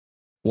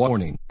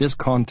Warning, this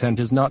content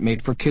is not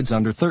made for kids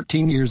under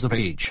 13 years of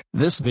age.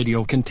 This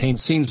video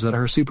contains scenes that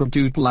are super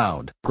duper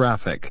loud,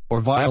 graphic, or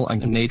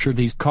violent in nature.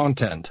 These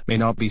content may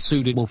not be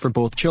suitable for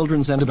both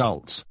children and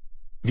adults.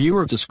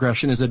 Viewer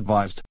discretion is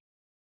advised.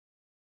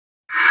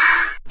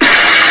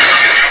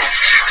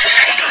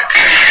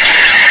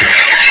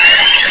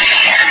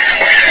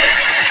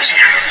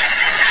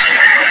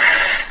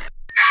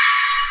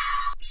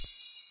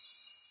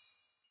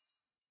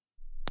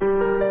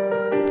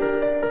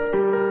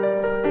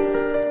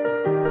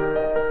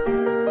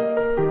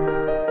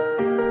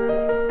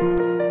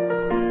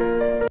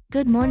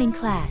 Good morning,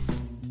 class.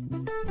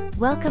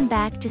 Welcome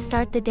back to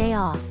start the day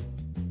off.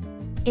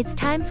 It's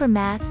time for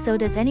math, so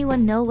does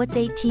anyone know what's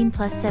 18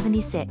 plus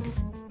 76?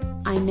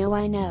 I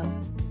know.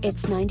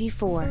 It's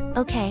 94.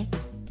 Okay.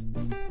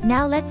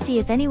 Now let's see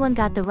if anyone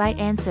got the right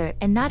answer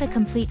and not a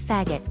complete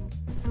faggot.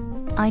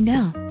 I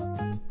know.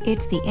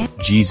 It's the end.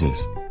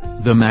 Jesus.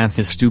 The math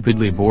is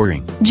stupidly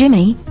boring.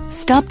 Jimmy,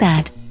 stop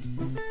that.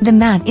 The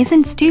math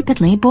isn't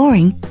stupidly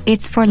boring,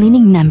 it's for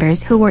leaning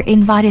numbers who were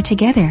invited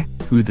together.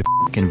 Who the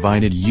f***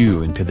 invited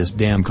you into this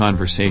damn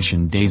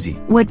conversation, Daisy?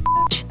 What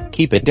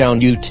Keep it down,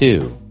 you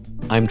two.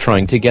 I'm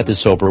trying to get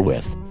this over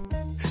with.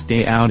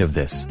 Stay out of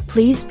this.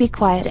 Please be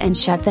quiet and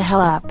shut the hell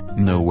up.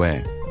 No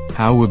way.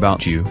 How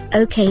about you?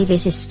 Okay,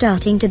 this is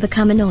starting to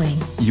become annoying.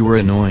 You're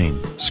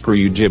annoying. Screw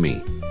you,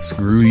 Jimmy.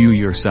 Screw you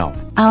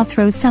yourself. I'll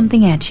throw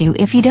something at you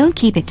if you don't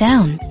keep it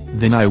down.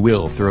 Then I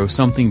will throw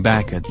something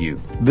back at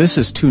you. This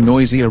is too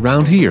noisy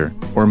around here,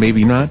 or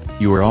maybe not.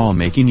 You are all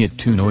making it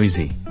too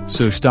noisy,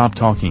 so stop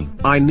talking.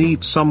 I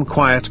need some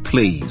quiet,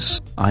 please.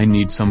 I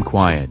need some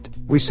quiet.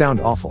 We sound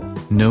awful.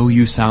 No,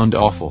 you sound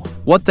awful.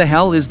 What the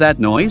hell is that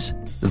noise?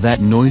 That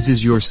noise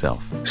is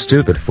yourself.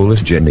 Stupid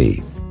foolish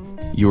Jimmy.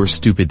 You're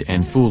stupid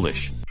and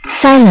foolish.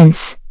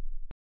 Silence.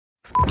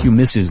 F you,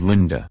 Mrs.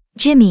 Linda.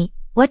 Jimmy,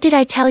 what did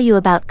I tell you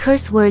about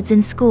curse words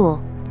in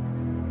school?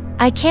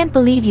 I can't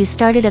believe you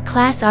started a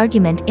class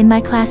argument in my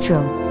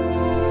classroom.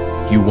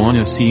 You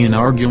wanna see an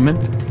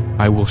argument?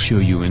 I will show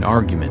you an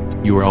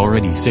argument. You are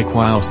already sick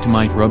whilst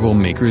my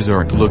troublemakers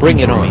aren't looking Bring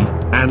it for on. me.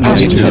 And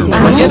me too.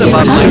 Forget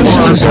about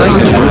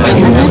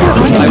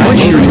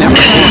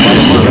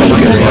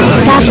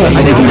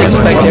I didn't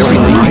expect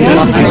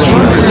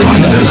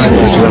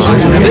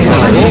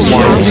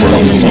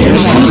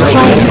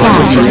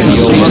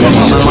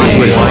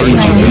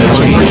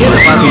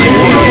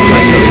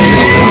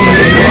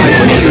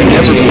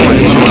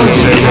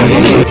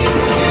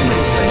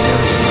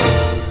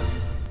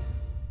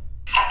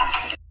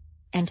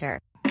Enter.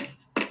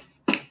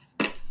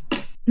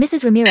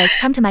 Mrs. Ramirez,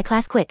 come to my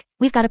class quick,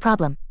 we've got a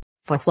problem.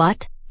 For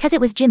what? 'Cause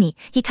it was Jimmy,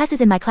 he cusses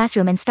in my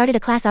classroom and started a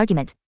class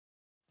argument.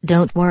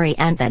 Don't worry,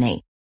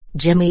 Anthony.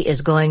 Jimmy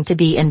is going to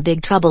be in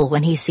big trouble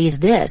when he sees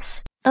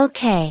this.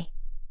 Okay.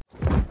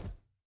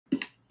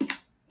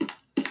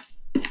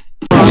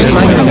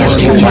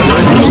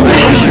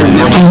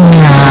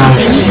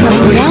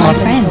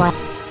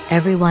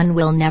 Everyone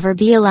will never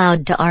be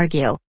allowed to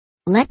argue.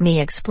 Let me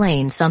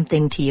explain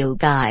something to you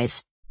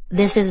guys.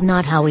 This is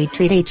not how we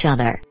treat each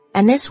other,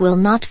 and this will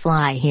not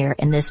fly here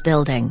in this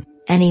building.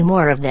 Any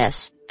more of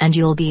this, and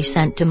you'll be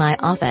sent to my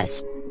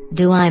office.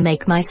 Do I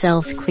make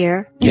myself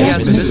clear?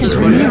 Yes, Mrs.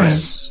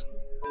 Ramirez.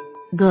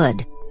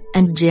 Good.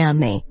 And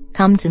Jimmy,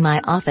 come to my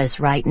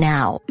office right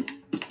now.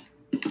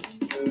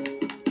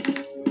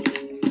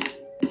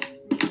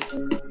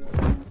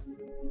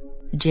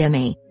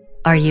 Jimmy,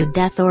 are you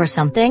deaf or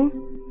something?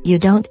 You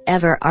don't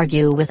ever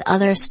argue with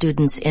other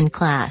students in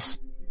class.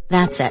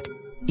 That's it.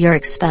 You're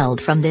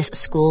expelled from this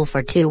school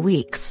for 2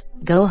 weeks.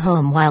 Go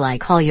home while I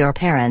call your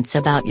parents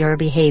about your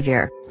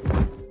behavior.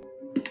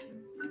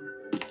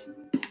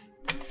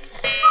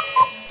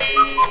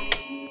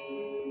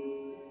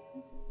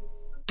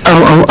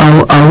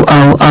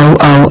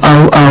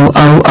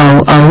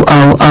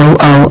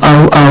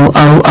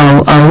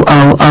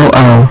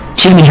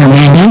 Jimmy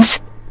Hernandez?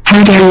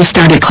 How dare you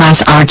start a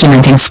class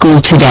argument in school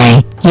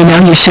today? You know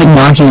you shouldn't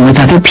argue with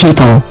other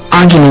people.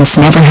 Arguments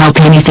never help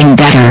anything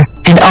better,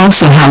 and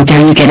also how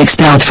dare you get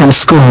expelled from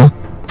school.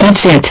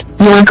 That's it.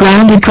 You are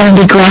grounded for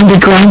 21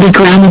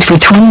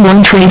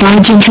 trade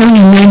Vyond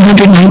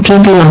 919 to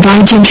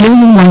Vyond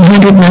 191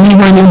 Vyond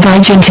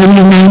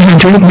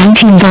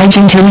 919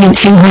 Vyond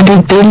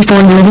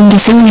 234 million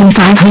decillion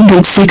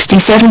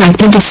 567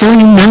 octant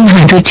decillion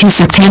 902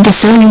 septant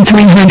decillion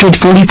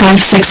 345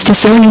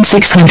 sextillion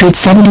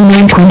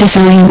 679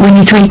 quintillion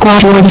 23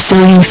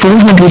 quadrillion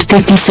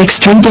 456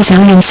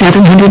 tridecillion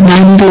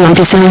 790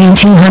 duodecillion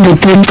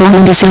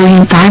 234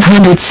 decillion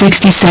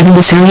 567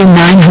 decillion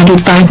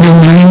 905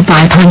 million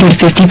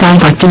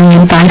 555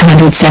 octillion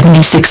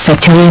 576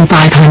 septillion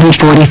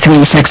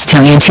 543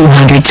 sextillion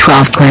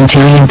 212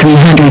 quintillion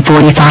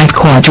 345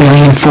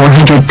 quadrillion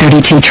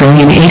 432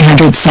 trillion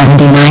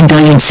 879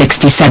 billion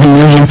 67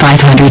 million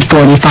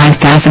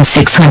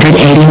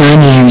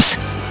 545,689 years.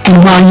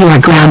 And while you are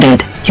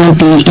grounded, you'll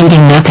be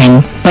eating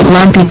nothing but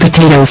lumpy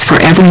potatoes for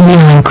every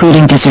meal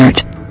including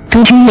dessert.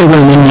 Go to your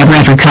room and never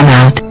ever come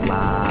out.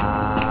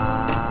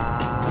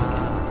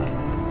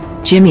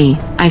 Jimmy,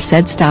 I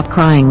said stop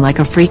crying like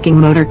a freaking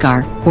motor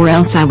car, or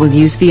else I will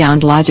use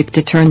Vyond logic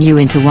to turn you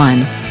into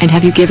one, and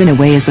have you given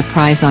away as a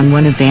prize on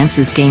one of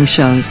Vance's game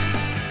shows.